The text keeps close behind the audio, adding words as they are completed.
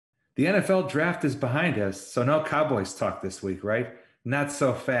The NFL draft is behind us, so no Cowboys talk this week, right? Not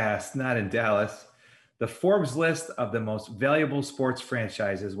so fast, not in Dallas. The Forbes list of the most valuable sports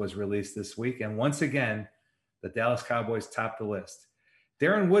franchises was released this week, and once again, the Dallas Cowboys topped the list.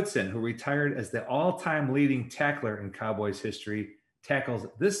 Darren Woodson, who retired as the all-time leading tackler in Cowboys history, tackles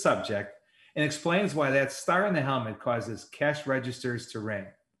this subject and explains why that star in the helmet causes cash registers to ring.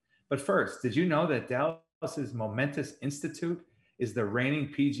 But first, did you know that Dallas's Momentous Institute is the reigning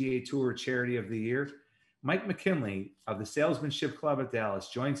PGA Tour Charity of the Year? Mike McKinley of the Salesmanship Club of Dallas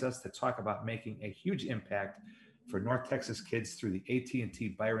joins us to talk about making a huge impact for North Texas kids through the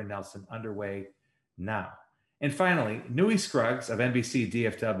AT&T Byron Nelson underway now. And finally, Newy Scruggs of NBC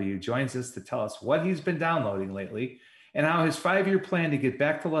DFW joins us to tell us what he's been downloading lately and how his 5-year plan to get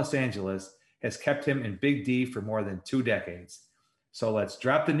back to Los Angeles has kept him in Big D for more than 2 decades. So let's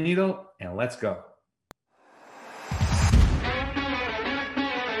drop the needle and let's go.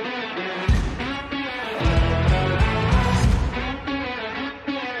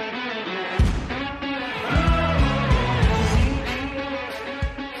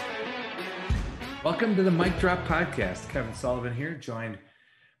 Welcome to the Mic Drop Podcast. Kevin Sullivan here, joined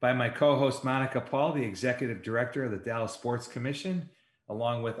by my co-host Monica Paul, the Executive Director of the Dallas Sports Commission,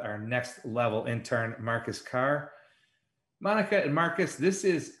 along with our next level intern, Marcus Carr. Monica and Marcus, this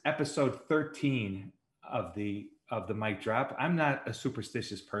is episode 13 of the Mic Drop. I'm not a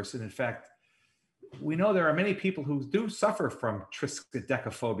superstitious person. In fact, we know there are many people who do suffer from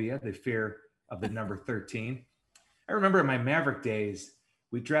triskaidekaphobia, the fear of the number 13. I remember in my Maverick days,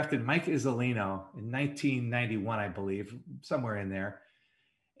 we drafted Mike Izzolino in 1991, I believe, somewhere in there.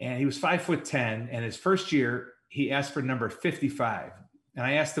 And he was 5'10", and his first year, he asked for number 55. And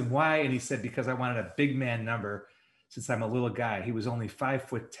I asked him why, and he said, because I wanted a big man number since I'm a little guy. He was only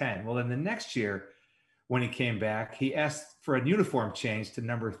 5'10". Well, then the next year, when he came back, he asked for a uniform change to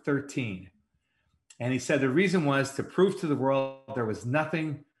number 13. And he said the reason was to prove to the world there was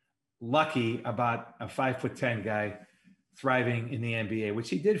nothing lucky about a 5'10" guy thriving in the NBA, which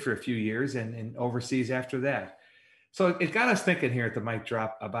he did for a few years and overseas after that. So it got us thinking here at the Mic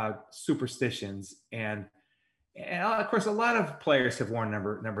Drop about superstitions. And of course, a lot of players have worn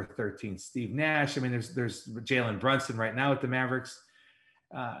number 13. Steve Nash. I mean, there's Jalen Brunson right now at the Mavericks.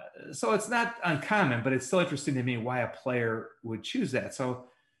 So it's not uncommon, but it's still interesting to me why a player would choose that. So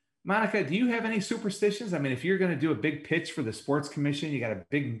Monica, do you have any superstitions? I mean, if you're going to do a big pitch for the Sports Commission, you got a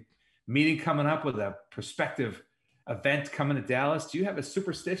big meeting coming up with a prospective event coming to Dallas, do you have a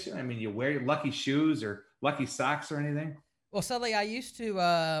superstition? I mean, you wear lucky shoes or lucky socks or anything? Well, Sully, I used to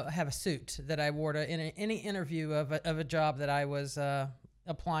have a suit that I wore to any interview of a job that I was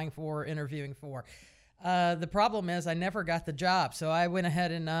applying for or interviewing for. The problem is I never got the job, so I went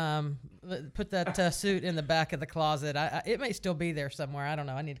ahead and put that suit in the back of the closet. It may still be there somewhere. I don't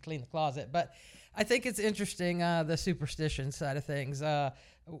know. I need to clean the closet. But I think it's interesting, the superstition side of things.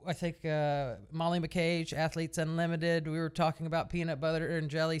 I think Molly McCage, Athletes Unlimited, we were talking about peanut butter and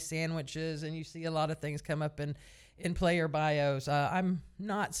jelly sandwiches, and you see a lot of things come up in player bios. I'm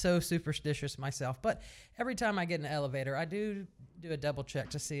not so superstitious myself, but every time I get in an elevator, I do a double check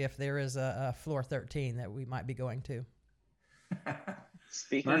to see if there is a floor 13 that we might be going to.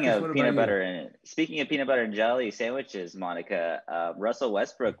 Speaking of peanut butter and jelly sandwiches, Monica, Russell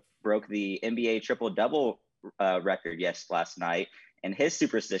Westbrook broke the NBA triple-double record last night. And his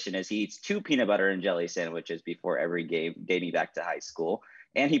superstition is he eats 2 peanut butter and jelly sandwiches before every game, dating back to high school.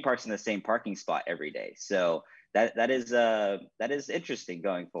 And he parks in the same parking spot every day. So that is interesting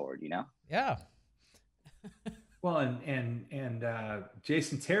going forward, you know? Yeah. Well, and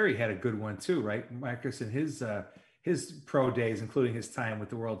Jason Terry had a good one too, right, Marcus, in his pro days, including his time with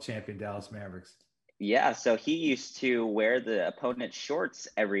the world champion Dallas Mavericks. Yeah, so he used to wear the opponent's shorts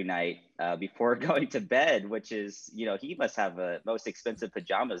every night before going to bed, which is, he must have the most expensive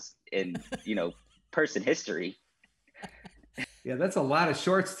pajamas in, person history. Yeah, that's a lot of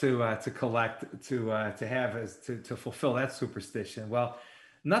shorts to collect, to have to fulfill that superstition. Well,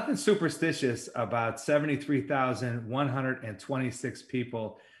 nothing superstitious about 73,126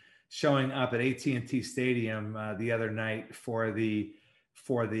 people showing up at AT&T Stadium the other night for the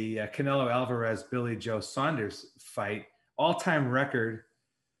Canelo Alvarez Billy Joe Saunders fight, all-time record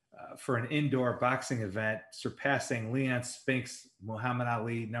for an indoor boxing event, surpassing Leon Spinks Muhammad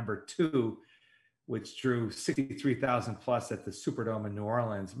Ali number 2, which drew 63,000 plus at the Superdome in New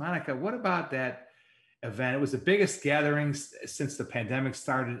Orleans. Monica, what about that event? It was the biggest gathering since the pandemic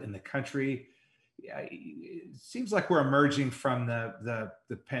started in the country. It seems like we're emerging from the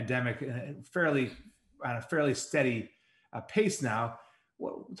pandemic on a fairly steady pace now.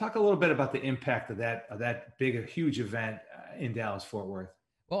 Well, talk a little bit about the impact of that big, huge event in Dallas-Fort Worth.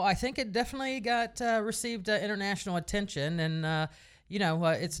 Well, I think it definitely got received international attention, and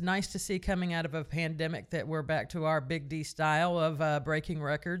it's nice to see coming out of a pandemic that we're back to our Big D style of breaking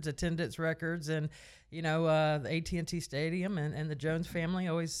records, attendance records, and the AT&T Stadium and the Jones family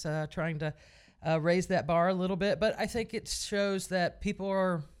always trying to raise that bar a little bit. But I think it shows that people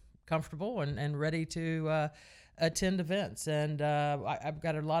are comfortable and ready to attend events. And I've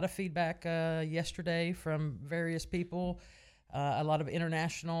got a lot of feedback yesterday from various people, a lot of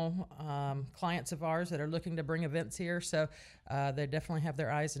international clients of ours that are looking to bring events here. So they definitely have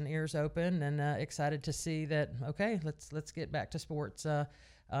their eyes and ears open and excited to see that, okay, let's get back to sports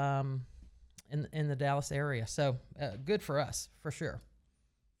in the Dallas area. So good for us, for sure.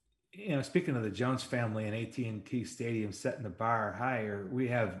 Speaking of the Jones family and AT&T Stadium setting the bar higher, we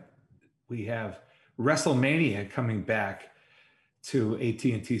have WrestleMania coming back to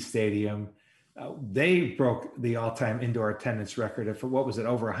AT&T Stadium. They broke the all-time indoor attendance record of, what was it,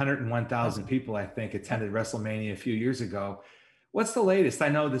 over 101,000 people, I think, attended WrestleMania a few years ago. What's the latest? I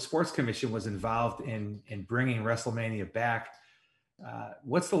know the Sports Commission was involved in bringing WrestleMania back.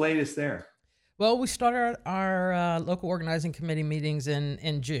 What's the latest there? Well, we started our local organizing committee meetings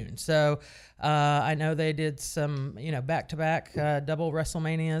in June. So I know they did some, back-to-back double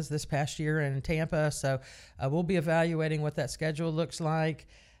WrestleManias this past year in Tampa. So we'll be evaluating what that schedule looks like.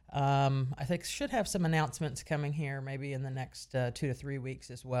 I think should have some announcements coming here maybe in the next 2 to 3 weeks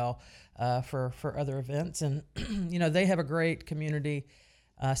as well for other events. And, they have a great community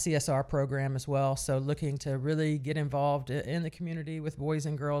CSR program as well. So looking to really get involved in the community with Boys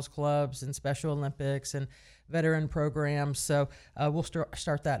and Girls Clubs and Special Olympics and veteran programs. So we'll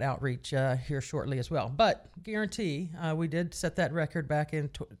start that outreach here shortly as well. But guarantee, we did set that record back in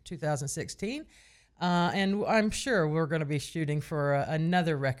 2016. And I'm sure we're going to be shooting for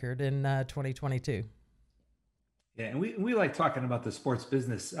another record in 2022. Yeah, and we like talking about the sports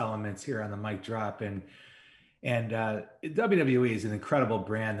business elements here on the Mic Drop, and WWE is an incredible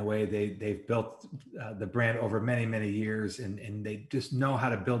brand. The way they've built the brand over many years, and they just know how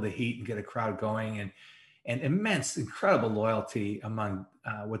to build the heat and get a crowd going, and immense, incredible loyalty among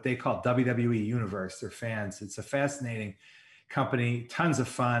what they call WWE Universe, their fans. It's a fascinating company, tons of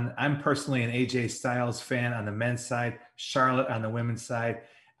fun. I'm personally an AJ Styles fan on the men's side, Charlotte on the women's side.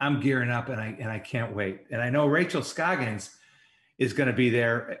 I'm gearing up and I can't wait. And I know Rachel Scoggins is going to be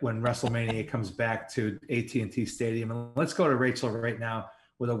there when WrestleMania comes back to AT&T Stadium. And let's go to Rachel right now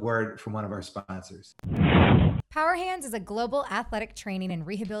with a word from one of our sponsors. Power Hands is a global athletic training and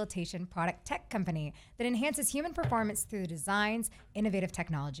rehabilitation product tech company that enhances human performance through designs, innovative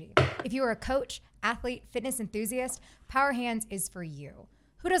technology. If you are a coach, athlete, fitness enthusiast, Power Hands is for you.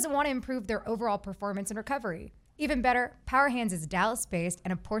 Who doesn't want to improve their overall performance and recovery? Even better, Power Hands is Dallas-based,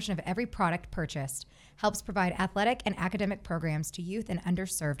 and a portion of every product purchased helps provide athletic and academic programs to youth and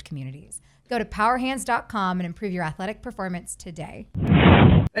underserved communities. Go to powerhands.com and improve your athletic performance today.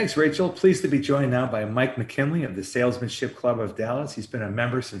 Thanks, Rachel. Pleased to be joined now by Mike McKinley of the Salesmanship Club of Dallas. He's been a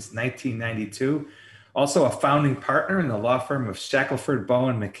member since 1992, also a founding partner in the law firm of Shackelford,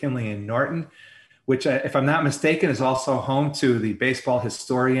 Bowen, McKinley, and Norton, which, if I'm not mistaken, is also home to the baseball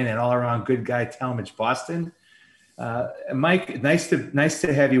historian and all-around good guy, Talmadge Boston. Mike, nice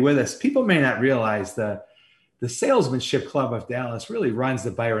to have you with us. People may not realize the Salesmanship Club of Dallas really runs the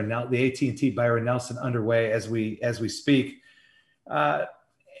AT&T Byron Nelson underway as we speak. And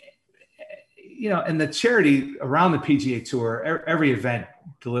the charity around the PGA Tour, every event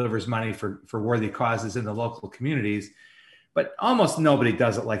delivers money for worthy causes in the local communities, but almost nobody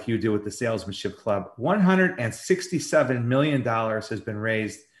does it like you do with the Salesmanship Club. $167 million has been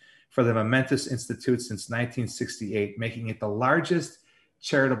raised for the Momentous Institute since 1968, making it the largest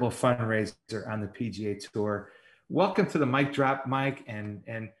charitable fundraiser on the PGA Tour. Welcome to the Mic Drop, Mike,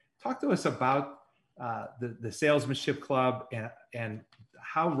 and talk to us about the Salesmanship Club and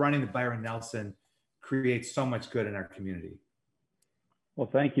how running the Byron Nelson creates so much good in our community. Well,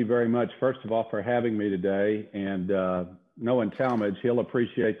 thank you very much, first of all, for having me today. And knowing Talmadge, he'll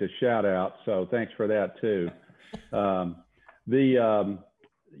appreciate the shout out. So thanks for that too.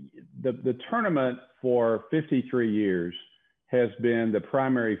 The tournament for 53 years has been the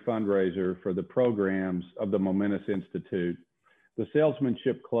primary fundraiser for the programs of the Momentous Institute. The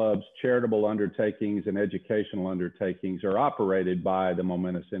Salesmanship Club's charitable undertakings and educational undertakings are operated by the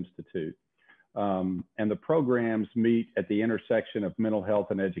Momentous Institute. And the programs meet at the intersection of mental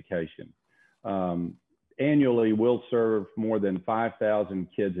health and education. Annually, we'll serve more than 5,000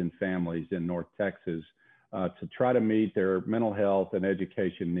 kids and families in North Texas to try to meet their mental health and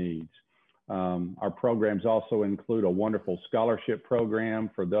education needs. Our programs also include a wonderful scholarship program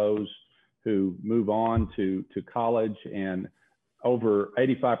for those who move on to college and over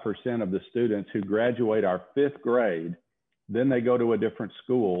 85% of the students who graduate our 5th grade, then they go to a different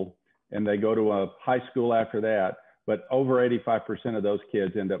school and they go to a high school after that. But over 85% of those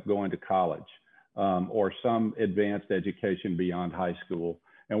kids end up going to college or some advanced education beyond high school.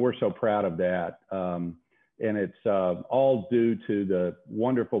 And we're so proud of that. And it's all due to the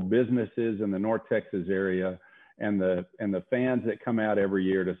wonderful businesses in the North Texas area and the fans that come out every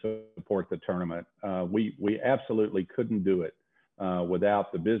year to support the tournament. We absolutely couldn't do it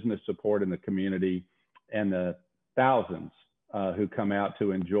without the business support in the community and the thousands who come out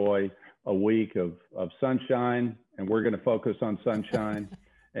to enjoy a week of sunshine. And we're going to focus on sunshine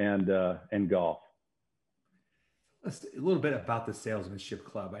and golf. Let's a little bit about the Salesmanship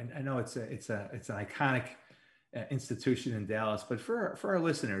Club. I know it's an iconic institution in Dallas, but for our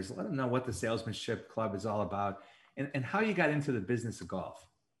listeners, let them know what the Salesmanship Club is all about and how you got into the business of golf.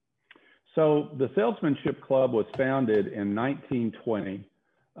 So the Salesmanship Club was founded in 1920.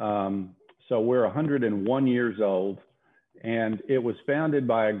 So we're 101 years old, and it was founded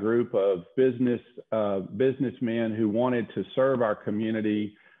by a group of businessmen who wanted to serve our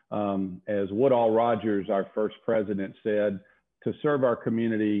community, as Woodall Rogers, our first president, said, to serve our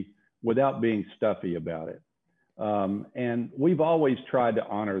community without being stuffy about it. And we've always tried to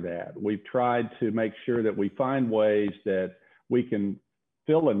honor that. We've tried to make sure that we find ways that we can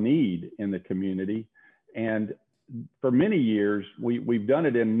fill a need in the community. And for many years, we've done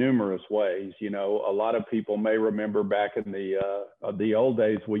it in numerous ways. You know, a lot of people may remember back in the old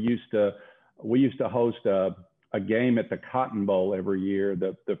days, we used to host a game at the Cotton Bowl every year,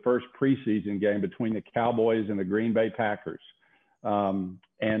 the first preseason game between the Cowboys and the Green Bay Packers.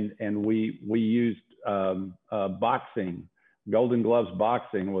 And we used boxing. Golden Gloves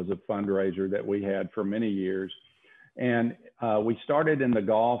boxing was a fundraiser that we had for many years. And we started in the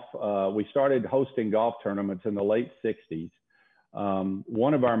golf, we started hosting golf tournaments in the late 60s.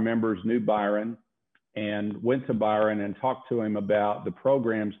 One of our members knew Byron and went to Byron and talked to him about the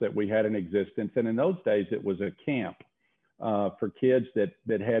programs that we had in existence. And in those days, it was a camp for kids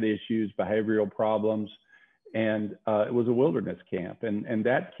that had issues, behavioral problems. And it was a wilderness camp. And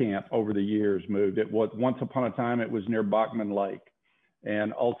that camp over the years moved. Once upon a time, it was near Bachman Lake.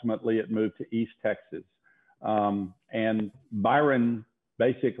 And ultimately, it moved to East Texas. And Byron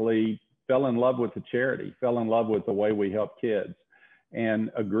basically fell in love with the charity, fell in love with the way we help kids,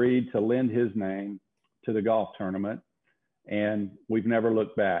 and agreed to lend his name to the golf tournament. And we've never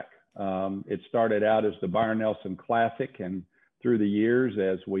looked back. It started out as the Byron Nelson Classic, and through the years,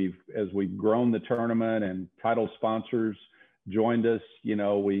 as we've grown the tournament and title sponsors joined us, you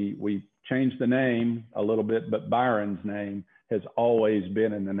know, we changed the name a little bit, but Byron's name has always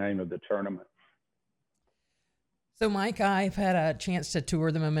been in the name of the tournament. So, Mike, I've had a chance to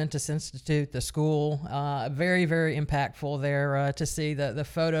tour the Momentous Institute, the school. Very, very impactful there to see the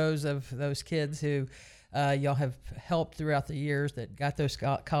photos of those kids who y'all have helped throughout the years that got those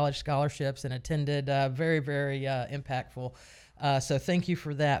college scholarships and attended. Very, very impactful. So thank you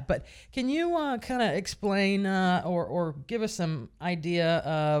for that. But can you kind of explain or give us some idea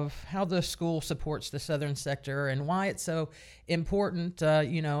of how the school supports the southern sector and why it's so important?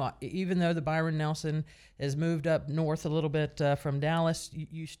 You know, even though the Byron Nelson has moved up north a little bit from Dallas,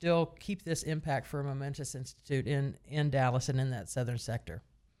 you still keep this impact for Momentous Institute in Dallas and in that southern sector.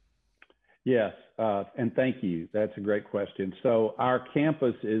 Yes, and thank you. That's a great question. So our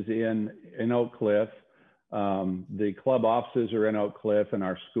campus is in Oak Cliff. The club offices are in Oak Cliff and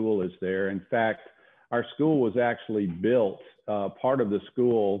our school is there. In fact, our school was actually built, part of the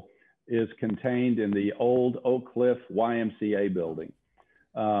school is contained in the old Oak Cliff YMCA building.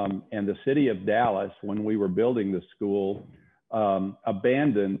 And the city of Dallas, when we were building the school,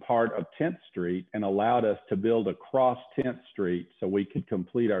 abandoned part of 10th Street and allowed us to build across 10th Street so we could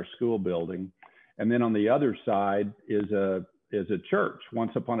complete our school building. And then on the other side is a church.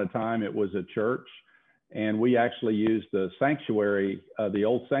 Once upon a time, it was a church. And we actually used the sanctuary, the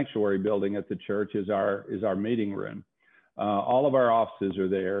old sanctuary building at the church is our meeting room. All of our offices are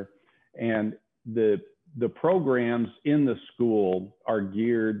there. And the programs in the school are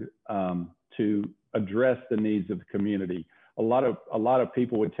geared to address the needs of the community. A lot of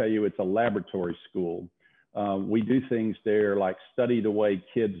people would tell you it's a laboratory school. We do things there like study the way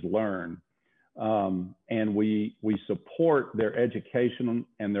kids learn. And we support their education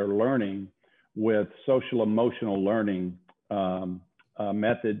and their learning with social emotional learning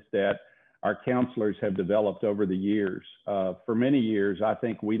methods that our counselors have developed over the years. For many years, I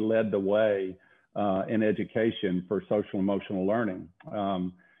think we led the way in education for social emotional learning.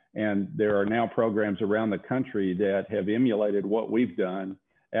 And there are now programs around the country that have emulated what we've done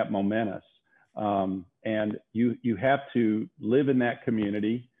at Momentous. And you have to live in that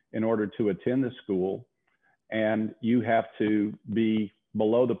community in order to attend the school, and you have to be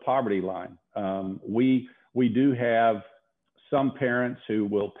below the poverty line. We do have some parents who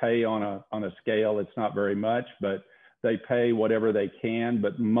will pay on a scale. It's not very much, but they pay whatever they can,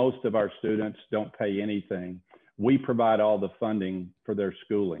 but most of our students don't pay anything. We provide all the funding for their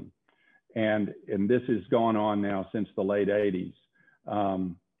schooling. And this has gone on now since the late 80s.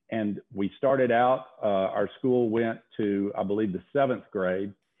 And we started out, our school went to, I believe, the 7th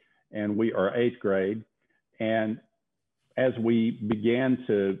grade, and we are 8th grade. And as we began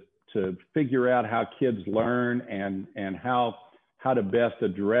to figure out how kids learn and how to best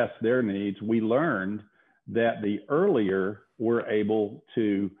address their needs, we learned that the earlier we're able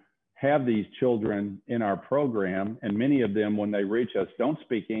to have these children in our program, and many of them, when they reach us, don't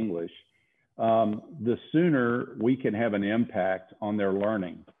speak English, the sooner we can have an impact on their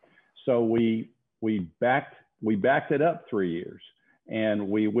learning. So we backed it up 3 years, and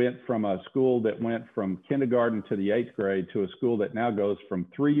we went from a school that went from kindergarten to the 8th grade to a school that now goes from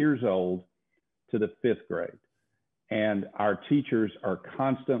 3 years old to the 5th grade. And our teachers are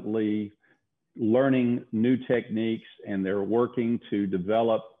constantly learning new techniques, and they're working to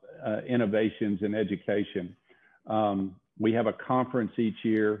develop innovations in education. We have a conference each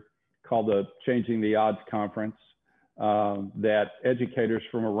year called the Changing the Odds Conference that educators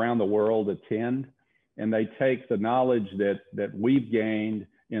from around the world attend, and they take the knowledge that we've gained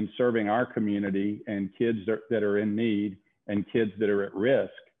in serving our community and kids that are in need and kids that are at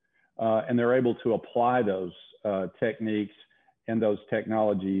risk, and they're able to apply those techniques and those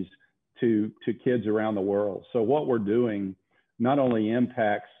technologies to kids around the world. So what we're doing not only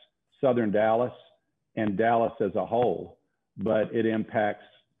impacts Southern Dallas and Dallas as a whole, but it impacts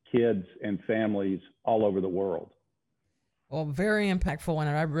kids and families all over the world. Well, very impactful, and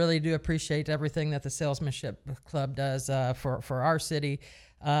I really do appreciate everything that the Salesmanship Club does for our city.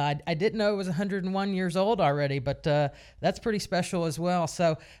 I didn't know it was 101 years old already, but that's pretty special as well.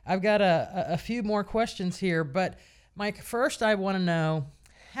 So I've got a few more questions here, but Mike, first I want to know,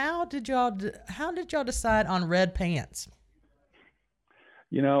 how did y'all decide on red pants?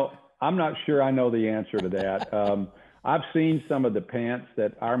 You know, I'm not sure I know the answer to that. I've seen some of the pants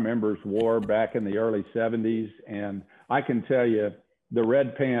that our members wore back in the early 70s, and I can tell you the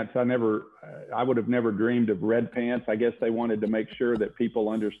red pants, I would have never dreamed of red pants. I guess they wanted to make sure that people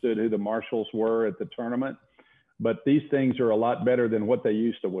understood who the marshals were at the tournament, but these things are a lot better than what they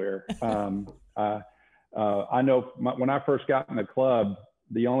used to wear. I know when I first got in the club,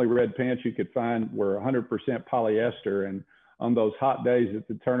 the only red pants you could find were 100% polyester, and on those hot days at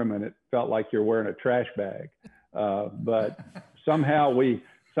the tournament, it felt like you're wearing a trash bag. But somehow we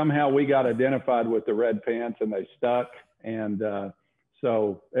got identified with the red pants, and they stuck. And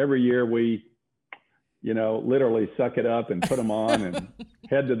so every year we, literally suck it up and put them on and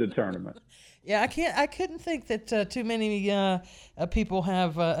head to the tournament. Yeah, I couldn't think that too many people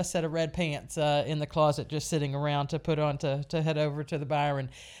have a set of red pants in the closet just sitting around to put on to head over to the Byron.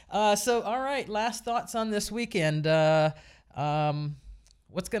 So, all right, last thoughts on this weekend. What's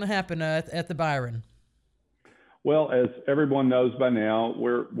going to happen at the Byron? Well, as everyone knows by now,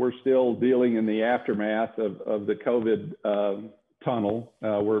 we're still dealing in the aftermath of the COVID tunnel.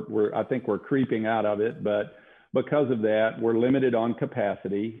 I think we're creeping out of it, but because of that, we're limited on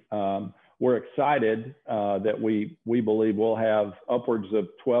capacity. We're excited that we believe we'll have upwards of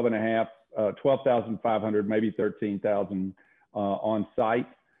 12,500, maybe 13,000 on site,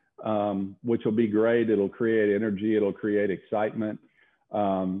 which will be great. It'll create energy. It'll create excitement.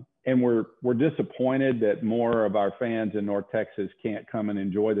 And we're disappointed that more of our fans in North Texas can't come and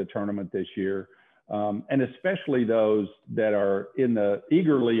enjoy the tournament this year, and especially those that are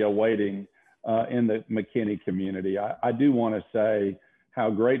eagerly awaiting in the McKinney community. I do want to say how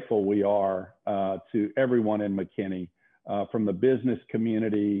grateful we are to everyone in McKinney, from the business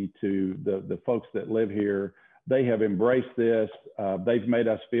community to the folks that live here. They have embraced this. They've made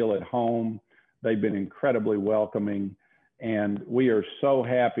us feel at home. They've been incredibly welcoming. And we are so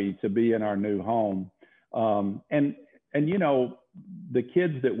happy to be in our new home. And the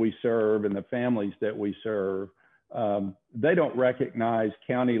kids that we serve and the families that we serve, they don't recognize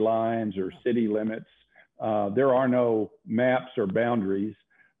county lines or city limits. There are no maps or boundaries.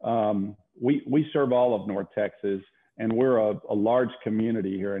 We serve all of North Texas, and we're a large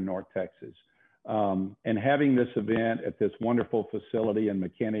community here in North Texas. And having this event at this wonderful facility in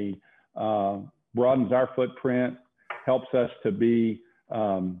McKinney broadens our footprint, helps us to be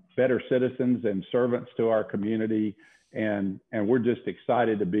better citizens and servants to our community. And we're just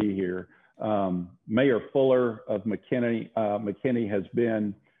excited to be here. Mayor Fuller of McKinney has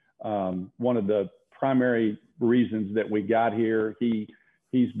been one of the primary reasons that we got here.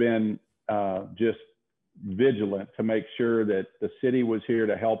 He's been just vigilant to make sure that the city was here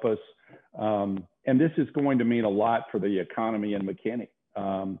to help us. And this is going to mean a lot for the economy in McKinney.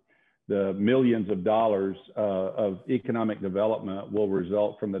 The millions of dollars of economic development will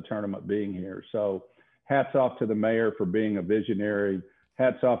result from the tournament being here. So hats off to the mayor for being a visionary.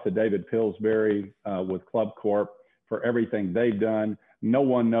 Hats off to David Pillsbury with Club Corp for everything they've done. No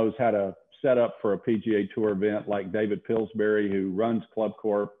one knows how to set up for a PGA Tour event like David Pillsbury, who runs Club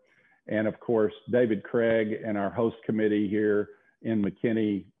Corp. And of course, David Craig and our host committee here in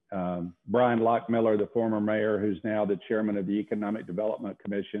McKinney, Brian Lockmiller, the former mayor, who's now the chairman of the Economic Development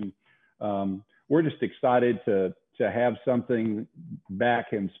Commission. We're just excited to have something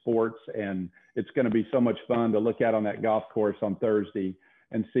back in sports, and it's going to be so much fun to look out on that golf course on Thursday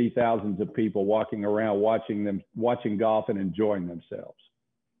and see thousands of people walking around, watching golf and enjoying themselves.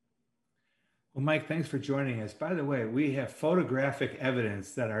 Well, Mike, thanks for joining us. By the way, we have photographic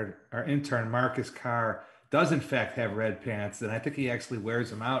evidence that our intern, Marcus Carr, does in fact have red pants, and I think he actually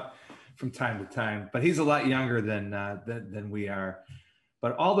wears them out from time to time, but he's a lot younger than we are.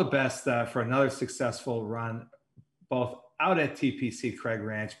 But all the best for another successful run, both out at TPC Craig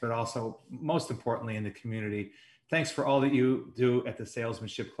Ranch, but also most importantly in the community. Thanks for all that you do at the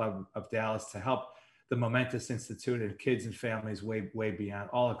Salesmanship Club of Dallas to help the Momentous Institute and kids and families way beyond,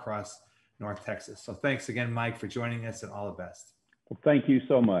 all across North Texas. So thanks again, Mike, for joining us, and all the best. Well, thank you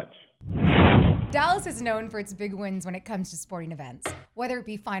so much. Dallas is known for its big wins when it comes to sporting events. Whether it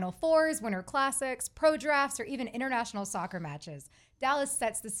be Final Fours, Winter Classics, Pro Drafts, or even international soccer matches, Dallas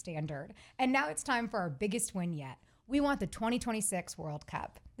sets the standard. And now it's time for our biggest win yet. We want the 2026 World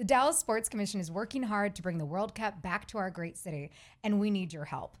Cup. The Dallas Sports Commission is working hard to bring the World Cup back to our great city, and we need your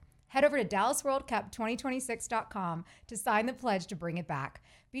help. Head over to DallasWorldCup2026.com to sign the pledge to bring it back.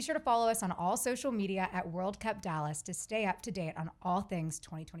 Be sure to follow us on all social media at World Cup Dallas to stay up to date on all things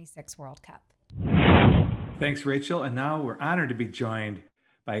 2026 World Cup. Thanks, Rachel. And now we're honored to be joined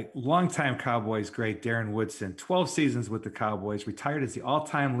by longtime Cowboys great Darren Woodson, 12 seasons with the Cowboys, retired as the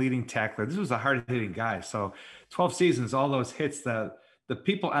all-time leading tackler. This was a hard-hitting guy. So 12 seasons, all those hits, the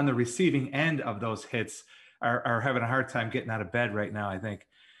people on the receiving end of those hits are having a hard time getting out of bed right now, I think.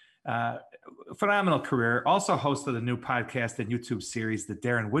 Phenomenal career. Also host of the new podcast and YouTube series, The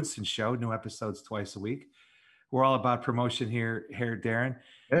Darren Woodson Show, new episodes twice a week. We're all about promotion here, Darren.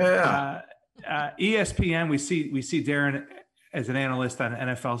 Yeah. ESPN, we see Darren as an analyst on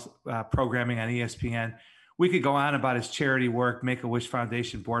NFL programming on ESPN. We could go on about his charity work, Make-A-Wish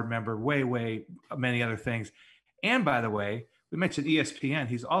Foundation board member, way many other things. And by the way, we mentioned ESPN.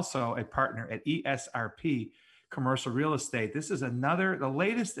 He's also a partner at ESRP Commercial Real Estate. This is the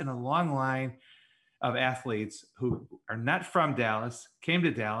latest in a long line of athletes who are not from Dallas, came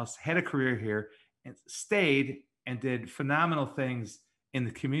to Dallas, had a career here, and stayed and did phenomenal things in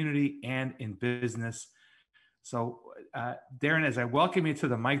the community and in business. So, Darren, as I welcome you to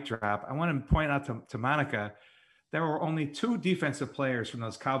the mic drop, I want to point out to Monica, there were only 2 defensive players from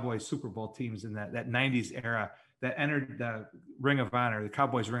those Cowboys Super Bowl teams in that 90s era that entered the Ring of Honor, the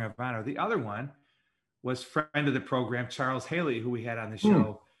Cowboys Ring of Honor. The other one was friend of the program, Charles Haley, who we had on the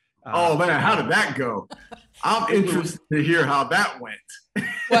show. Oh, man, how did that go? I'm interested to hear how that went.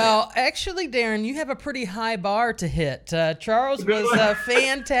 Well, actually, Darren, you have a pretty high bar to hit. Charles was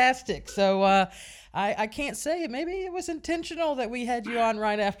fantastic. So I can't say it. Maybe it was intentional that we had you on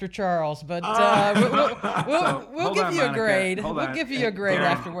right after Charles, but we'll give you a grade. We'll give you a grade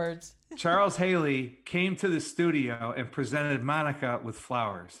afterwards. Charles Haley came to the studio and presented Monica with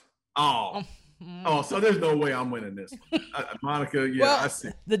flowers. Oh, so there's no way I'm winning this. Monica, yeah, well, I see.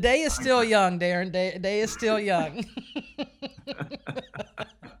 The day is still young, Darren. Day is still young.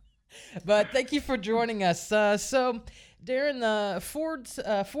 But thank you for joining us. So, Darren, the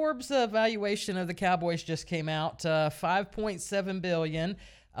Forbes evaluation of the Cowboys just came out. $5.7 billion.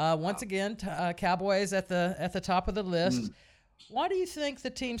 Once again, Cowboys at the top of the list. Why do you think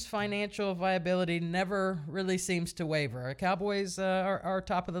the team's financial viability never really seems to waver? Cowboys are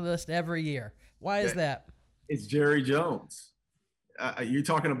top of the list every year. Why is that? It's Jerry Jones. You're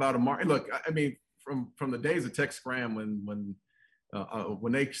talking about a market. Look, I mean, from the days of Tex Scram when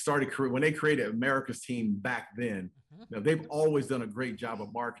they created America's team back then, they've always done a great job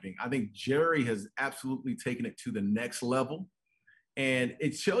of marketing. I think Jerry has absolutely taken it to the next level, and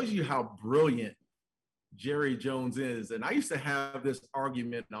it shows you how brilliant Jerry Jones is. And I used to have this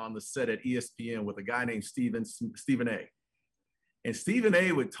argument on the set at ESPN with a guy named Stephen A. And Stephen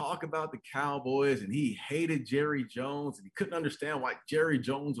A. would talk about the Cowboys, and he hated Jerry Jones, and he couldn't understand why Jerry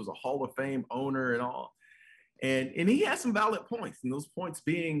Jones was a Hall of Fame owner and all. And he has some valid points, and those points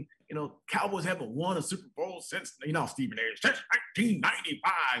being, Cowboys haven't won a Super Bowl since, Stephen A. since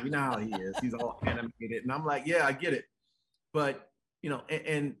 1995. You know how he is. He's all animated. And I'm like, yeah, I get it. But,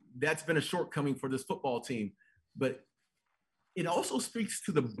 and that's been a shortcoming for this football team. But it also speaks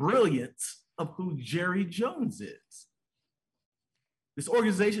to the brilliance of who Jerry Jones is. This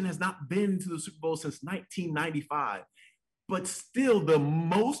organization has not been to the Super Bowl since 1995, but still the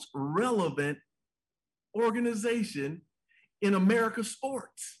most relevant organization in America's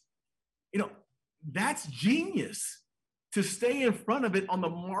sports. That's genius to stay in front of it on the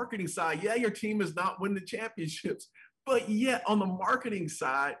marketing side. Yeah, your team is not winning the championships, but yet on the marketing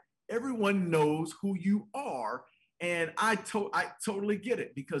side, everyone knows who you are. And I totally get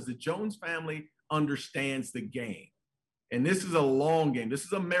it, because the Jones family understands the game. And this is a long game. This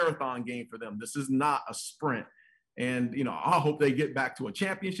is a marathon game for them. This is not a sprint. And, I hope they get back to a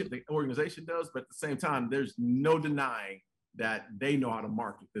championship. The organization does. But at the same time, there's no denying that they know how to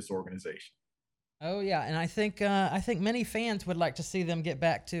market this organization. Oh yeah, and I think many fans would like to see them get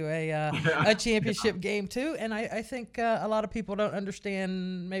back to a championship game too. And I think a lot of people don't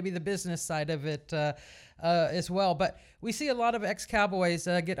understand maybe the business side of it as well. But we see a lot of ex-Cowboys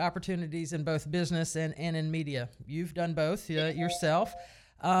get opportunities in both business and in media. You've done both yourself.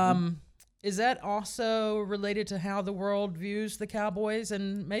 Is that also related to how the world views the Cowboys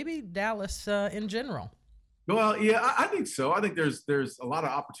and maybe Dallas in general? Well, yeah, I think so. I think there's a lot of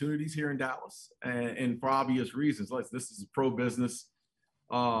opportunities here in Dallas, and for obvious reasons. Like, this is pro business.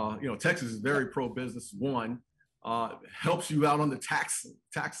 Texas is very pro business. One, helps you out on the tax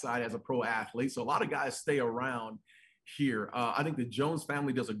side as a pro athlete. So a lot of guys stay around here. I think the Jones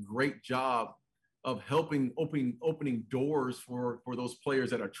family does a great job of helping opening doors for those players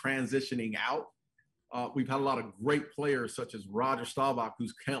that are transitioning out. We've had a lot of great players such as Roger Staubach,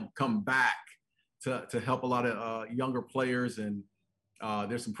 who's come back to help a lot of younger players. And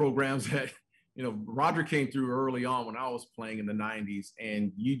there's some programs that, Roger came through early on when I was playing in the 90s,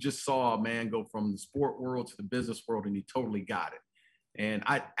 and you just saw a man go from the sport world to the business world, and he totally got it. And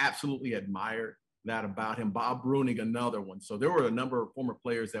I absolutely admired that about him. Bob Bruning, another one. So there were a number of former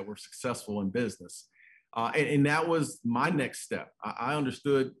players that were successful in business. And that was my next step. I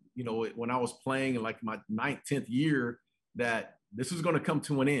understood, when I was playing in like my 9th, 10th year, that this was going to come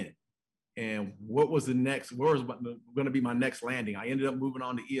to an end. And what was going to be my next landing? I ended up moving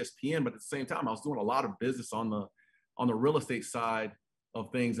on to ESPN, but at the same time, I was doing a lot of business on the real estate side of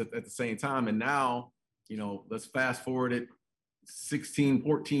things at the same time. And now, let's fast forward it 16,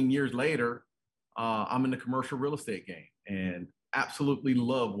 14 years later, I'm in the commercial real estate game and absolutely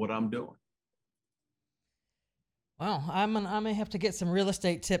love what I'm doing. Well, I may have to get some real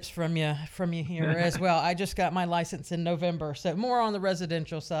estate tips from you here as well. I just got my license in November, so more on the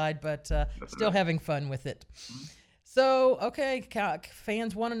residential side, but still having fun with it. So, okay,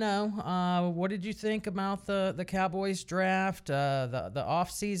 fans want to know, what did you think about the Cowboys draft, the off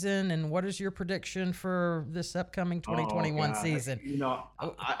season, and what is your prediction for this upcoming 2021 season?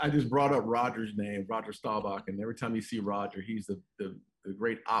 I just brought up Roger's name, Roger Staubach, and every time you see Roger, he's the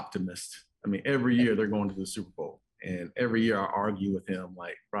great optimist. I mean, every year they're going to the Super Bowl. And every year I argue with him,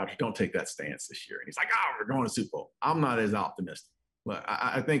 like, Roger, don't take that stance this year. And he's like, we're going to Super Bowl. I'm not as optimistic. But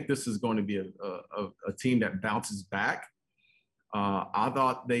I think this is going to be a team that bounces back. I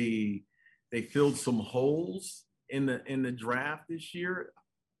thought they filled some holes in the draft this year.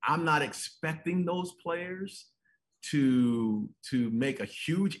 I'm not expecting those players to make a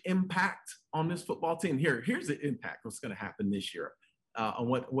huge impact on this football team. Here's the impact. What's going to happen this year, and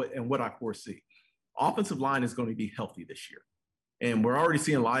what I foresee. Offensive line is going to be healthy this year. And we're already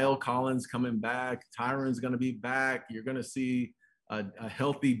seeing Lyle Collins coming back. Tyron's going to be back. You're going to see a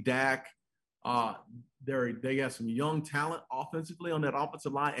healthy Dak. They got some young talent offensively on that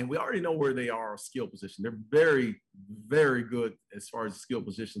offensive line. And we already know where they are skill position. They're very, very good as far as skill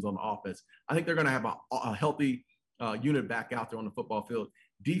positions on the offense. I think they're going to have a healthy unit back out there on the football field.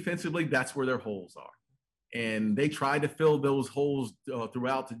 Defensively, that's where their holes are. And they tried to fill those holes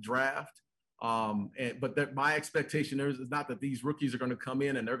throughout the draft. But my expectation is not that these rookies are going to come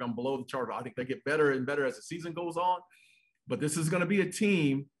in and they're going to blow the chart. I think they get better and better as the season goes on. But this is going to be a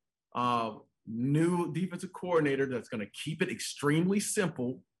team, new defensive coordinator that's going to keep it extremely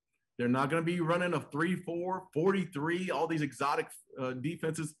simple. They're not going to be running a 3-4, 43, all these exotic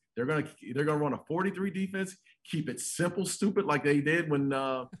defenses. They're going to run a 43 defense, keep it simple, stupid, like they did when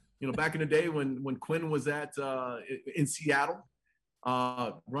back in the day when Quinn was in Seattle.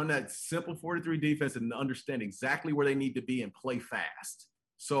 Run that simple 43 defense and understand exactly where they need to be and play fast.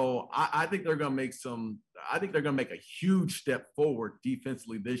 So I think they're going to make a huge step forward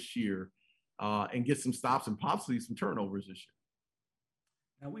defensively this year. and get some stops and possibly some turnovers this year.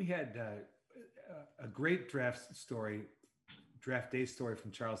 Now, we had a great draft day story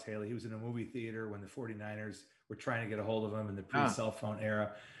from Charles Haley. He was in a movie theater when the 49ers were trying to get a hold of him in the pre-cell phone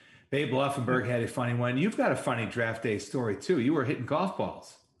era. Babe Luffenberg had a funny one. You've got a funny draft day story too. You were hitting golf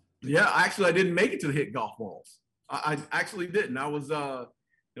balls. Yeah, actually, I didn't make it to hit golf balls. I actually didn't. I was,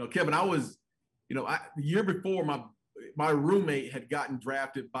 Kevin, the year before my roommate had gotten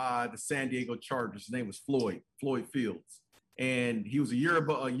drafted by the San Diego Chargers. His name was Floyd Fields. And he was a year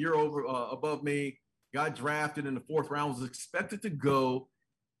above me, got drafted in the 4th round, was expected to go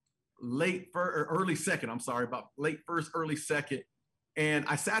early second. About late first, early second. And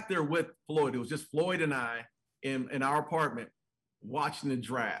I sat there with Floyd. It was just Floyd and I in our apartment watching the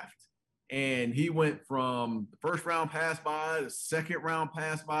draft. And he went from the 1st round passed by, the 2nd round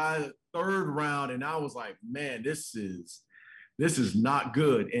passed by, the 3rd round. And I was like, man, this is not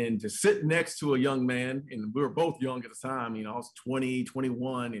good. And to sit next to a young man, and we were both young at the time, I was 20,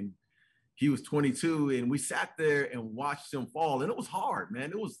 21, and he was 22. And we sat there and watched him fall. And it was hard,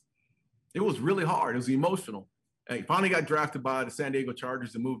 man. It was really hard. It was emotional. And he finally got drafted by the San Diego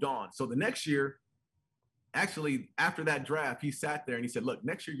Chargers and moved on. So the next year, actually, after that draft, he sat there and he said, look,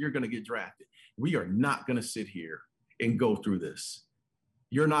 next year you're going to get drafted. We are not going to sit here and go through this.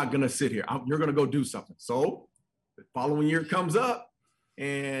 You're not going to sit here. You're going to go do something. So the following year comes up,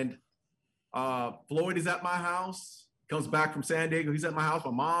 and Floyd is at my house, comes back from San Diego. He's at my house.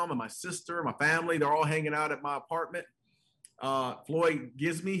 My mom and my sister, my family, they're all hanging out at my apartment. Floyd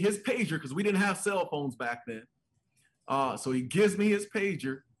gives me his pager because we didn't have cell phones back then. So he gives me his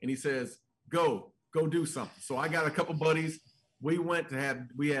pager and he says, go do something. So I got a couple buddies. We had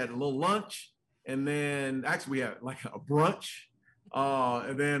a little lunch, and then actually we had like a brunch,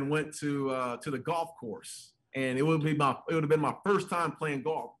 and then went to the golf course. And it would have been my first time playing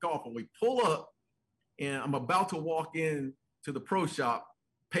golf. And we pull up, and I'm about to walk in to the pro shop.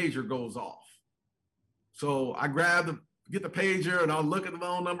 Pager goes off. So I get the pager, and I'll look at the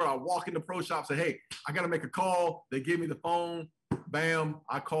phone number. I'll walk in the pro shop, say, hey, I got to make a call. They give me the phone. Bam,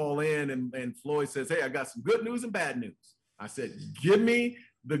 I call in, and Floyd says, hey, I got some good news and bad news. I said, give me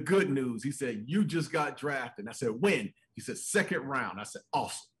the good news. He said, you just got drafted. I said, when? He said, 2nd round. I said,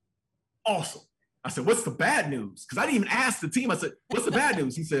 awesome. I said, what's the bad news? Because I didn't even ask the team. I said, what's the bad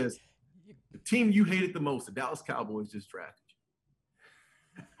news? He says, the team you hated the most, the Dallas Cowboys, just drafted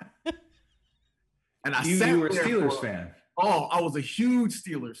you. And you were a Steelers fan. Oh, I was a huge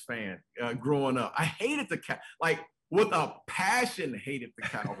Steelers fan growing up. I hated with a passion, hated the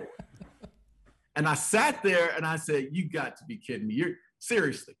Cowboys. And I sat there and I said, you got to be kidding me.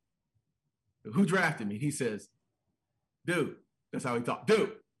 Seriously, who drafted me? He says, dude, that's how he talked.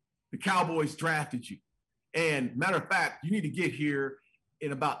 Dude, the Cowboys drafted you. And matter of fact, you need to get here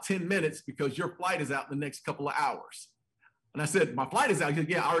in about 10 minutes because your flight is out in the next couple of hours. And I said, my flight is out. He said,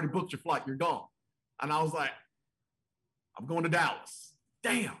 yeah, I already booked your flight. You're gone. And I was like, I'm going to Dallas.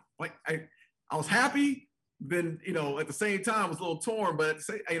 Damn. Like I was happy. Then, at the same time, I was a little torn, but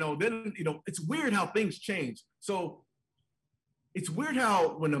then, it's weird how things change. So it's weird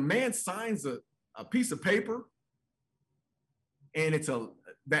how when a man signs a piece of paper and it's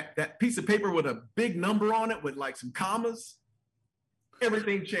that piece of paper with a big number on it with like some commas,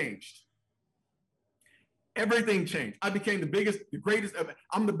 everything changed. Everything changed. I became the greatest.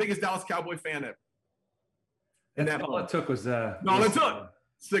 I'm the biggest Dallas Cowboy fan ever. And that all it took was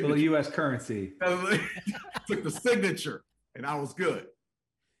signature. Little U.S. currency. Took the signature, and I was good.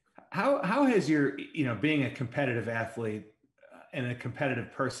 How has your, being a competitive athlete and a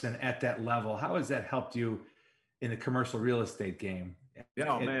competitive person at that level, how has that helped you in the commercial real estate game?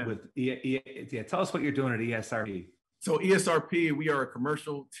 Yeah, man. Tell us what you're doing at ESRP. So ESRP, we are a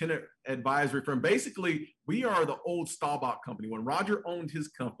commercial tenant advisory firm. Basically, we are the old Staubach company. When Roger owned his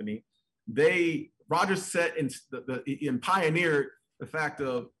company, Roger set and pioneered the fact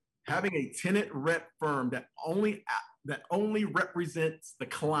of having a tenant rep firm that only represents the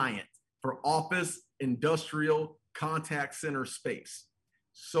client for office, industrial, contact center space.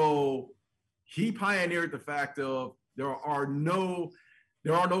 So he pioneered the fact of there are no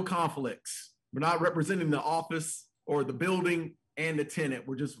conflicts. We're not representing the office or the building and the tenant.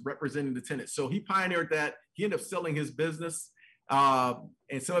 We're just representing the tenant. So he pioneered that. He ended up selling his business,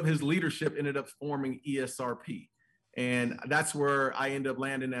 and some of his leadership ended up forming ESRP. And that's where I ended up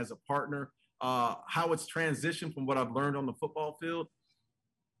landing as a partner. How it's transitioned from what I've learned on the football field,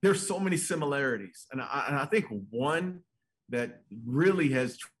 there's so many similarities. And I think one that really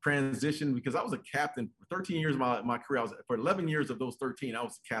has transitioned, because I was a captain for 13 years of my career. For 11 years of those 13, I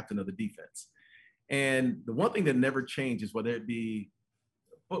was the captain of the defense. And the one thing that never changes, whether it be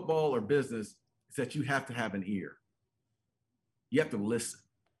football or business is that you have to have an ear. You have to listen,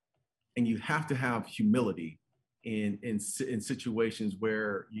 and you have to have humility in situations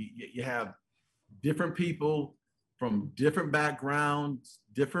where you have different people from different backgrounds,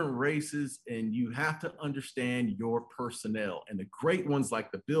 different races, and you have to understand your personnel. And the great ones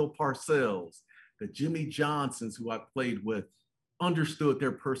like the Bill Parcells, the Jimmy Johnsons, who I played with, understood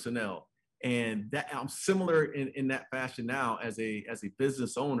their personnel. And that I'm similar in that fashion now as a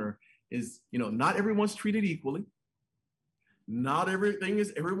business owner. Is, you know, not everyone's treated equally. Not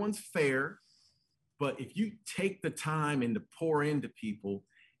everyone's fair. But if you take the time and to pour into people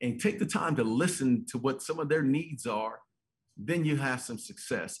and take the time to listen to what some of their needs are, then you have some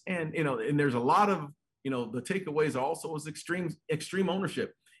success. And, you know, and there's a lot of, you know, the takeaways also is extreme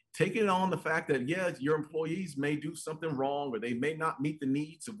ownership. Taking on the fact that, yes, your employees may do something wrong or they may not meet the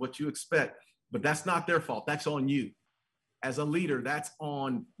needs of what you expect, but that's not their fault. That's on you. As a leader, that's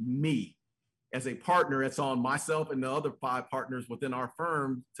on me. As a partner, it's on myself and the other 5 partners within our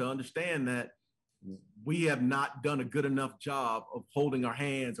firm to understand that we have not done a good enough job of holding our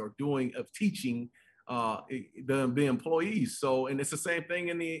hands or teaching the employees. So, and it's the same thing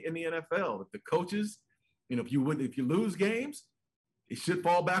in the NFL. If the coaches, you know, if you lose games, it should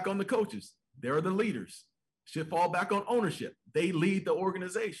fall back on the coaches. They're the leaders. It should fall back on ownership. They lead the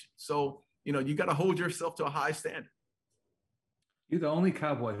organization. So, you know, you got to hold yourself to a high standard. You're the only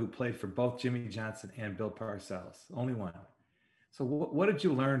Cowboy who played for both Jimmy Johnson and Bill Parcells. Only one. So what did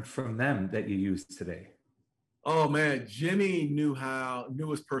you learn from them that you use today? Oh man, Jimmy knew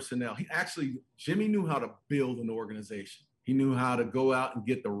his personnel. Jimmy knew how to build an organization. He knew how to go out and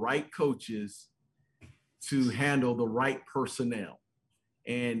get the right coaches to handle the right personnel.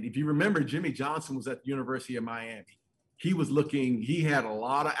 And if you remember, Jimmy Johnson was at the University of Miami. He had a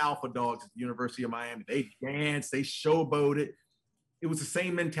lot of alpha dogs at the University of Miami. They danced, they showboated. It was the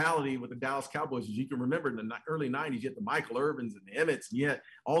same mentality with the Dallas Cowboys. As you can remember, in the early 90s, you had the Michael Irvins and the Emmets, and you had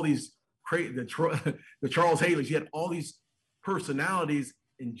all these the Charles Haleys. You had all these personalities,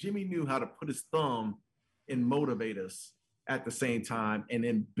 and Jimmy knew how to put his thumb and motivate us at the same time, and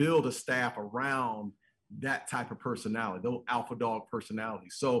then build a staff around that type of personality, those alpha dog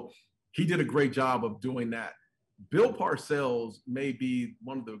personalities. So he did a great job of doing that. Bill Parcells may be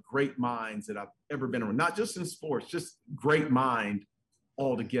one of the great minds that I've ever been around, not just in sports, just great mind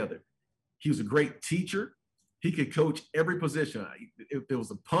altogether. He was a great teacher. He could coach every position. If it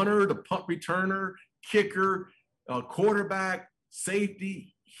was a punter, the punt returner, kicker, quarterback,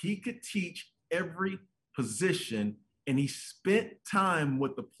 safety, he could teach every position. And he spent time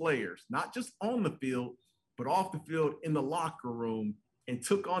with the players, not just on the field, but off the field in the locker room, and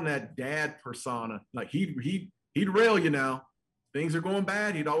took on that dad persona. Like he'd rail you now. Things are going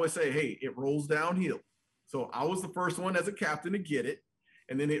bad. He'd always say, hey, it rolls downhill. So I was the first one as a captain to get it.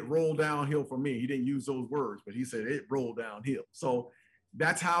 And then it rolled downhill for me. He didn't use those words, but he said it rolled downhill. So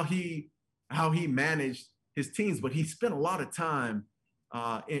that's how he managed his teams. But he spent a lot of time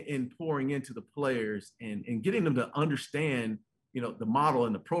in pouring into the players and getting them to understand, you know, the model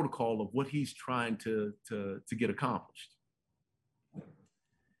and the protocol of what he's trying to get accomplished.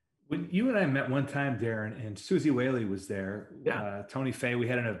 When you and I met one time, Darren, and Susie Whaley was there. Yeah. Tony Fay, we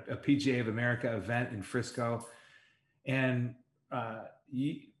had a PGA of America event in Frisco. And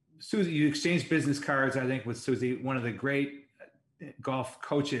Susie, you exchanged business cards, I think, with Susie, one of the great golf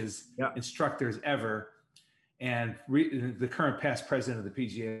coaches, instructors ever, and the current past president of the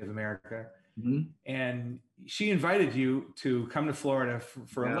PGA of America. Mm-hmm. And she invited you to come to Florida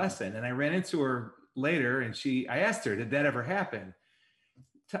for a lesson. And I ran into her later, and I asked her, did that ever happen?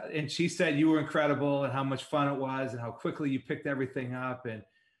 And she said you were incredible and how much fun it was and how quickly you picked everything up. And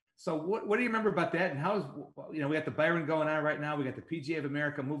so what do you remember about that? And how's, you know, we got the Byron going on right now. We got the PGA of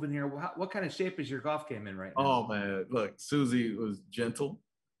America moving here. What kind of shape is your golf game in right now? Oh man, look, Susie was gentle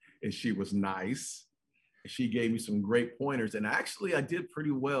and she was nice. She gave me some great pointers. And actually I did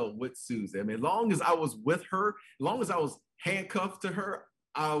pretty well with Susie. I mean, as long as I was with her, as long as I was handcuffed to her,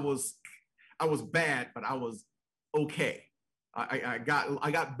 I was bad, but I was okay. I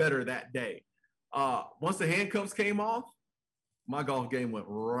got better that day. Once the handcuffs came off, my golf game went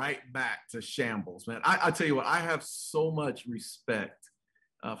right back to shambles, man. I tell you what, I have so much respect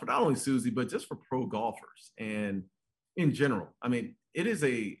for not only Susie, but just for pro golfers and in general. I mean, it's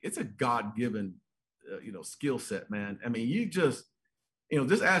a God-given, skill set, man. I mean, you just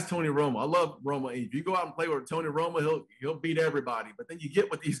ask Tony Romo. I love Romo. If you go out and play with Tony Romo, he'll beat everybody. But then you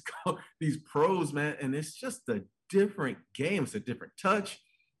get with these pros, man, and it's just a different game. It's a different touch.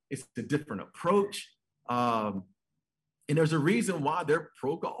 It's a different approach. And there's a reason why they're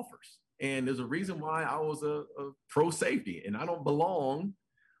pro golfers. And there's a reason why I was a pro safety. And I don't belong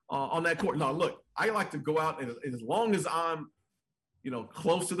on that court. Now, look, I like to go out, and as long as I'm,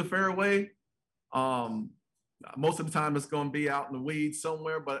 close to the fairway, most of the time it's going to be out in the weeds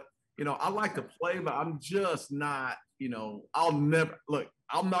somewhere. But, I like to play, but I'm just not, I'm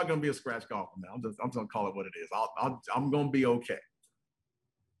not going to be a scratch golfer, man. I'm just going to call it what it is. I'm going to be okay.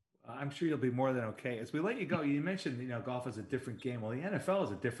 I'm sure you'll be more than okay. As we let you go, you mentioned, golf is a different game. Well, the NFL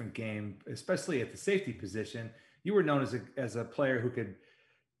is a different game, especially at the safety position. You were known as a player who could,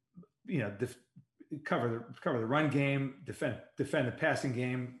 cover the run game, defend the passing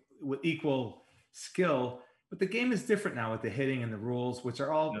game with equal skill. But the game is different now with the hitting and the rules, which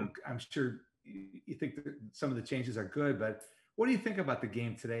are all, I'm sure you think that some of the changes are good, but what do you think about the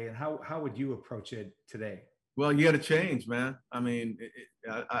game today, and how would you approach it today? Well, you got to change, man. I mean,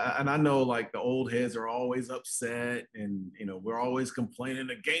 I know like the old heads are always upset, and, we're always complaining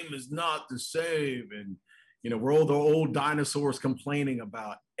the game is not the same. And, we're all the old dinosaurs complaining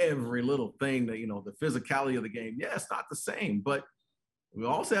about every little thing that, the physicality of the game. Yeah, it's not the same, but we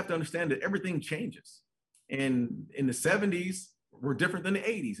also have to understand that everything changes. And in the 70s were different than the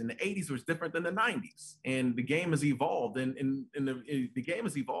 80s, and the 80s was different than the 90s. And the game has evolved, and the game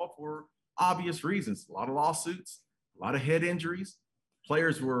has evolved for obvious reasons. A lot of lawsuits, a lot of head injuries.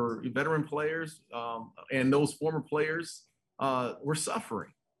 Players were veteran players, and those former players were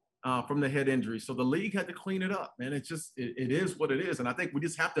suffering from the head injuries. So the league had to clean it up, man. It is what it is. And I think we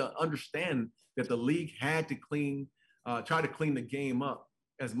just have to understand that the league had to try to clean the game up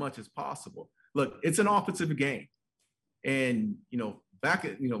as much as possible. Look, it's an offensive game. And, back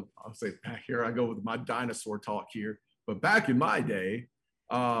at, I'll say back here, I go with my dinosaur talk here, but back in my day,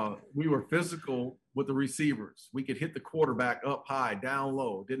 we were physical with the receivers. We could hit the quarterback up high, down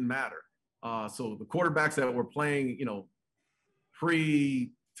low, didn't matter. So the quarterbacks that were playing,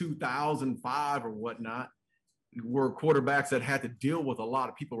 pre-2005 or whatnot, were quarterbacks that had to deal with a lot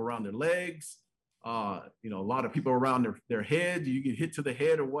of people around their legs, a lot of people around their head. You get hit to the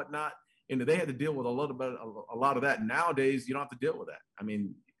head or whatnot. And they had to deal with a lot of that. Nowadays, you don't have to deal with that. I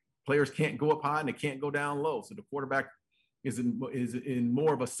mean, players can't go up high and they can't go down low. So the quarterback is in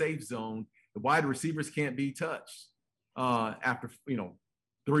more of a safe zone. The wide receivers can't be touched after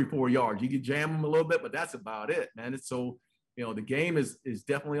 3-4 yards. You can jam them a little bit, but that's about it, man. It's so the game is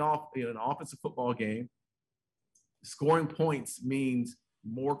definitely off an offensive football game. Scoring points means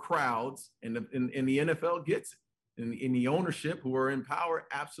more crowds, and the NFL gets it. And the ownership who are in power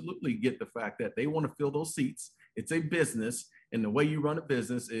absolutely get the fact that they want to fill those seats. It's a business, and the way you run a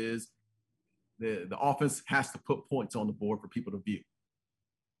business is the offense has to put points on the board for people to view.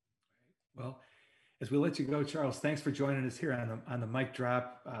 Well, as we let you go, Charles, thanks for joining us here on the Mic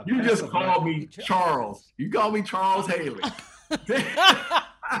Drop. You just called me Charles. You called me Charles Haley.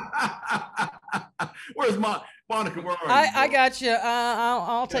 Where's Monica? Where are you? I got you.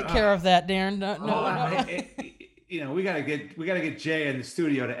 I'll take care of that, Darren. No. We gotta get Jay in the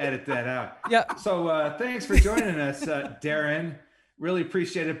studio to edit that out. Yeah. So thanks for joining us, Darren. Really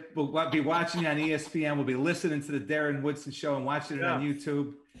appreciate it. We'll be watching you on ESPN. We'll be listening to the Darren Woodson Show and watching it on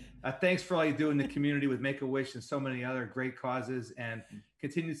YouTube. Thanks for all you do in the community with Make-A-Wish and so many other great causes, and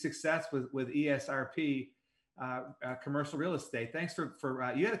continued success with ESRP, commercial real estate. Thanks for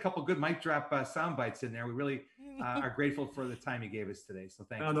you had a couple good mic drop sound bites in there. We really are grateful for the time you gave us today. So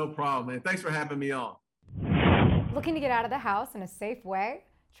thank you. No problem, man. Thanks for having me on. Looking to get out of the house in a safe way?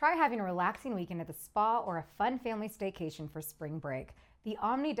 Try having a relaxing weekend at the spa or a fun family staycation for spring break. The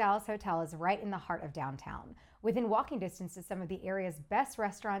Omni Dallas Hotel is right in the heart of downtown, within walking distance to some of the area's best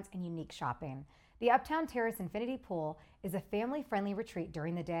restaurants and unique shopping. The Uptown Terrace Infinity Pool is a family-friendly retreat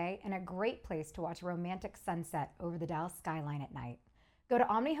during the day and a great place to watch a romantic sunset over the Dallas skyline at night. Go to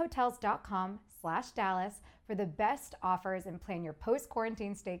omnihotels.com/Dallas for the best offers and plan your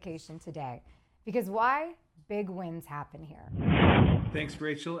post-quarantine staycation today. Because why? Big wins happen here. Thanks,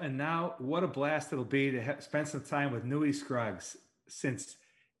 Rachel. And now, what a blast it'll be to spend some time with Newy Scruggs. Since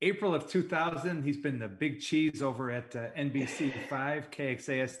April of 2000, he's been the big cheese over at NBC5,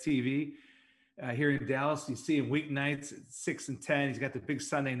 KXAS TV here in Dallas. You see him weeknights at 6 and 10. He's got the big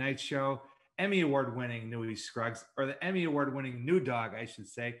Sunday night show. Emmy Award-winning Newy Scruggs, or the Emmy Award-winning New Dog, I should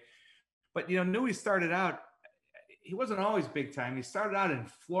say. But, Newy started out, he wasn't always big time. He started out in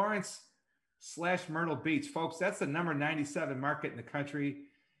Florence/Myrtle Beach. Folks, that's the number 97 market in the country.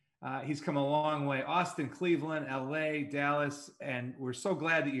 He's come a long way. Austin, Cleveland, LA, Dallas, and we're so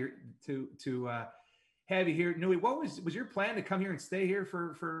glad that you're to have you here. Newy, what was your plan to come here and stay here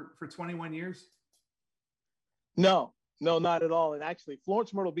for 21 years? No, not at all. And actually,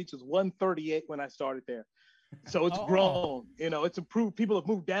 Florence Myrtle Beach was 138 when I started there. So it's grown, it's improved. People have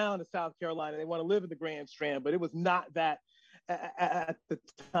moved down to South Carolina. They want to live in the Grand Strand, but it was not that at the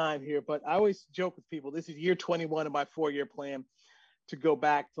time here, but I always joke with people, this is year 21 of my 4-year plan to go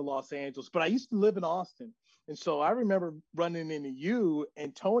back to Los Angeles. But I used to live in Austin. And so I remember running into you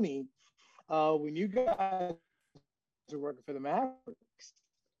and Tony when you guys were working for the Mavericks.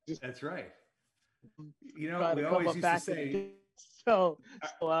 That's right. We to always used to say,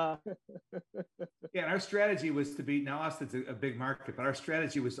 yeah, and our strategy was to be, now Austin's a big market, but our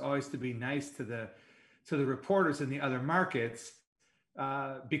strategy was always to be nice to the reporters in the other markets,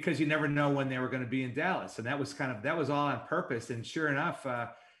 because you never know when they were going to be in Dallas. And that was all on purpose. And sure enough,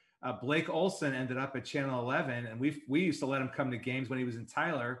 Blake Olson ended up at Channel 11, and we used to let him come to games when he was in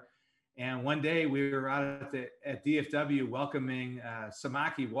Tyler. And one day we were out at DFW welcoming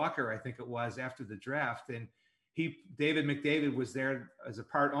Samaki Walker, I think it was, after the draft. And David McDavid was there as a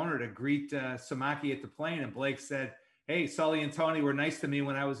part owner to greet Samaki at the plane. And Blake said, "Hey, Sully and Tony were nice to me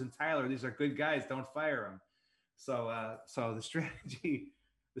when I was in Tyler. These are good guys. Don't fire them." So the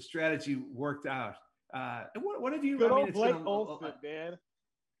strategy worked out. What have you? Good old Blake Olson, man.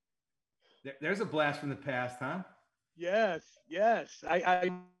 There's a blast from the past, huh? Yes.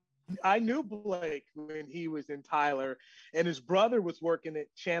 I knew Blake when he was in Tyler, and his brother was working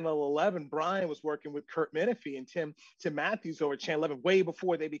at Channel 11. Brian was working with Kurt Menefee and Tim Matthews over at Channel 11 way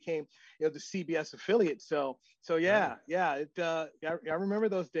before they became, the CBS affiliate. So yeah. I remember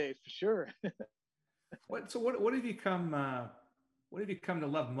those days for sure. What have you come to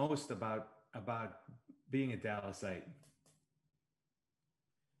love most about being a Dallasite?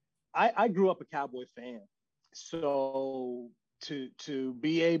 I grew up a Cowboy fan, so to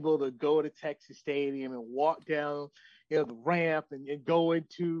be able to go to Texas Stadium and walk down, the ramp and go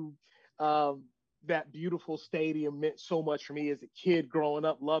into that beautiful stadium meant so much for me as a kid growing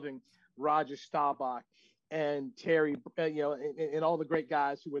up, loving Roger Staubach and Terry, and all the great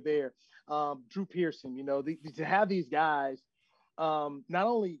guys who were there. Drew Pearson, to have these guys, not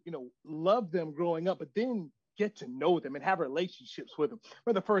only, love them growing up, but then get to know them and have relationships with them.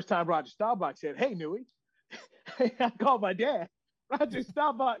 For the first time, Roger Staubach said, "Hey, Newy." I called my dad. Roger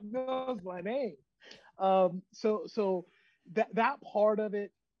Staubach knows my name. So that part of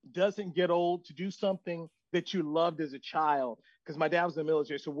it doesn't get old, to do something that you loved as a child. Because my dad was in the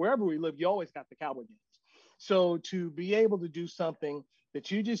military, so wherever we lived, you always got the Cowboy games. So to be able to do something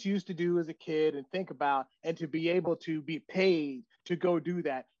that you just used to do as a kid and think about, and to be able to be paid to go do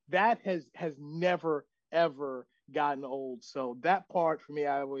that has never, ever gotten old. So that part for me,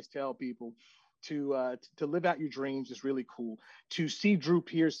 I always tell people, to live out your dreams is really cool. To see Drew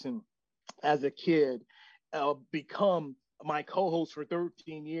Pearson as a kid become my co-host for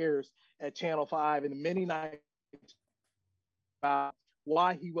 13 years at Channel 5, and many nights about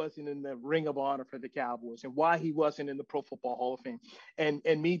why he wasn't in the Ring of Honor for the Cowboys and why he wasn't in the Pro Football Hall of Fame. And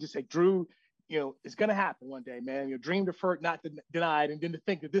me to say, Drew, it's going to happen one day, man. Your dream deferred, not denied. And then to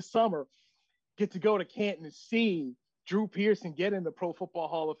think that this summer, get to go to Canton and see Drew Pearson get in the Pro Football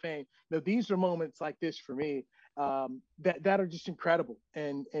Hall of Fame. Now, these are moments like this for me that are just incredible.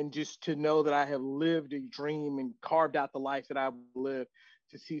 And just to know that I have lived a dream and carved out the life that I will live,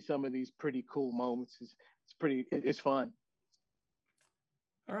 to see some of these pretty cool moments it's fun.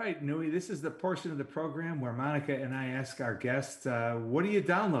 All right, Newy, this is the portion of the program where Monica and I ask our guests, what are you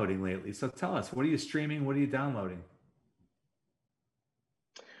downloading lately? So tell us, what are you streaming? What are you downloading?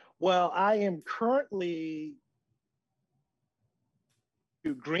 Well, I am currently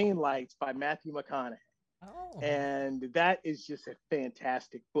Green Lights by Matthew McConaughey. Oh. And that is just a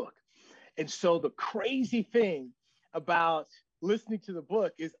fantastic book. And so the crazy thing about listening to the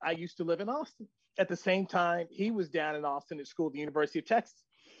book is I used to live in Austin. At the same time, he was down in Austin at school at the University of Texas.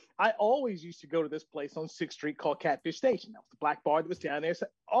 I always used to go to this place on 6th Street called Catfish Station. That was the black bar that was down there. So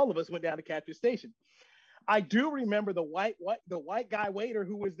all of us went down to Catfish Station. I do remember the white guy waiter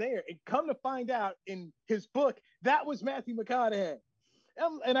who was there. And come to find out, in his book, that was Matthew McConaughey.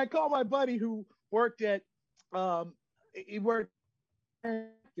 And I called my buddy who worked at on 6th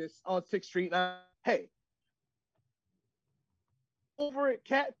Street. And hey, over at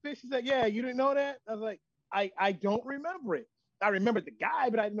Catfish, he's like, "Yeah, you didn't know that?" I was like, I don't remember it. I remembered the guy,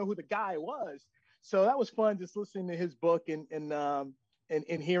 but I didn't know who the guy was. So that was fun, just listening to his book and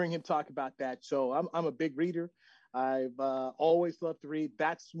hearing him talk about that. So I'm a big reader. I've always loved to read.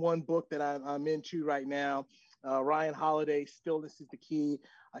 That's one book that I'm into right now. Ryan Holiday, Stillness is the Key.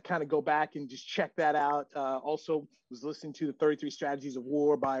 I kind of go back and just check that out. Also was listening to the 33 Strategies of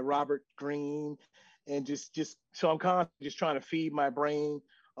War by Robert Greene, and just so I'm constantly just trying to feed my brain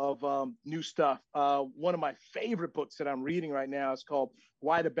of new stuff. One of my favorite books that I'm reading right now is called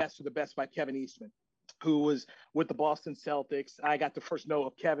Why the Best Are the Best by Kevin Eastman. who was with the Boston Celtics. I got the first know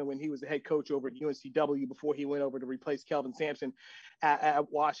of Kevin when he was the head coach over at UNCW before he went over to replace Kelvin Sampson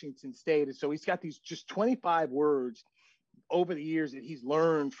at Washington State. And so he's got these just 25 words over the years that he's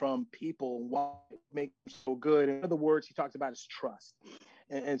learned from people and why it makes him so good. And one of the words he talks about is trust.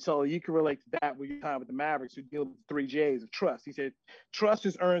 And so you can relate to that with your time with the Mavericks, who deal with the 3 J's of trust. He said, trust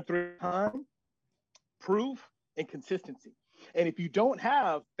is earned through time, proof, and consistency. And if you don't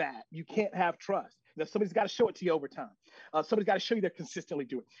have that, you can't have trust. Now, somebody's got to show it to you over time. Somebody's got to show you they're consistently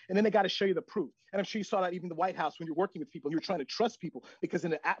doing it. And then they got to show you the proof. And I'm sure you saw that even in the White House when you're working with people, you're trying to trust people, because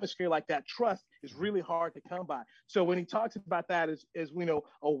in an atmosphere like that, trust is really hard to come by. So when he talks about that as we know,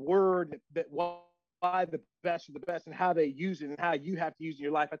 a word that why the best are the best and how they use it and how you have to use it in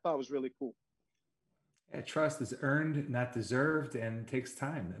your life, I thought was really cool. Yeah, trust is earned, not deserved, and takes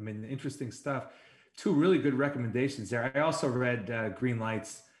time. I mean, interesting stuff. 2 really good recommendations there. I also read Green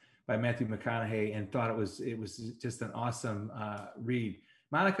Lights by Matthew McConaughey and thought it was just an awesome read.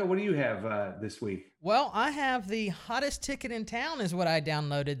 Monica, what do you have this week? Well, I have the hottest ticket in town is what I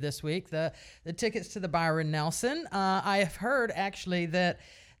downloaded this week, the tickets to the Byron Nelson. I have heard actually that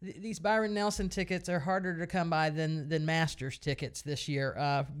these Byron Nelson tickets are harder to come by than Masters tickets this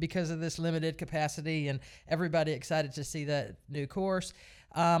year because of this limited capacity and everybody excited to see that new course.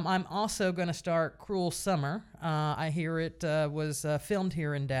 I'm also going to start Cruel Summer. I hear it was filmed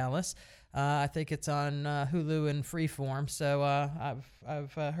here in Dallas. I think it's on Hulu and Freeform. So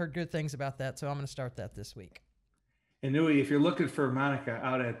I've heard good things about that. So I'm going to start that this week. And Newy, if you're looking for Monica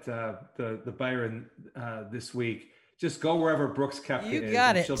out at the Byron this week, just go wherever Brooks Koepka is. You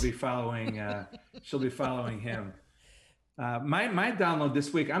got it. She'll be following. She'll be following him. My download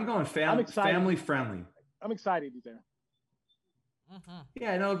this week. I'm going family friendly. I'm excited he's there.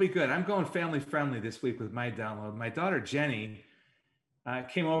 Yeah, I know it'll be good. I'm going family friendly this week with my download. My daughter Jenny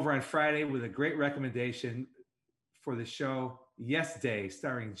came over on Friday with a great recommendation for the show Yes Day,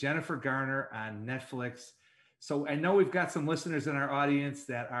 starring Jennifer Garner on Netflix. So I know we've got some listeners in our audience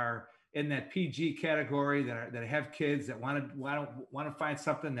that are in that PG category that have kids that want to find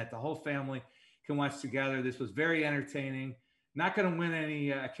something that the whole family can watch together. This was very entertaining. Not going to win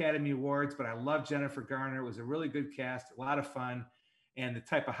any Academy Awards, but I love Jennifer Garner. It was a really good cast, a lot of fun, and the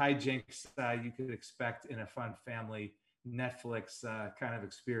type of hijinks you could expect in a fun family Netflix kind of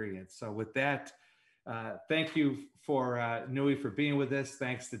experience. So with that, thank you for Newy for being with us.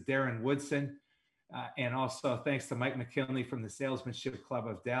 Thanks to Darren Woodson. And also thanks to Mike McKinley from the Salesmanship Club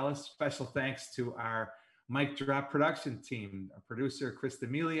of Dallas. Special thanks to our Mic Drop production team, our producer, Chris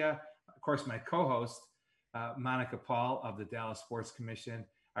D'Amelia, of course, my co-host, Monica Paul of the Dallas Sports Commission,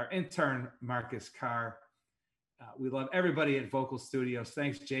 our intern, Marcus Carr. We love everybody at Vocal Studios.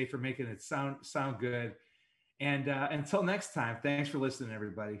 Thanks, Jay, for making it sound good. And until next time, thanks for listening,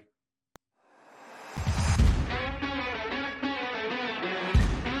 everybody.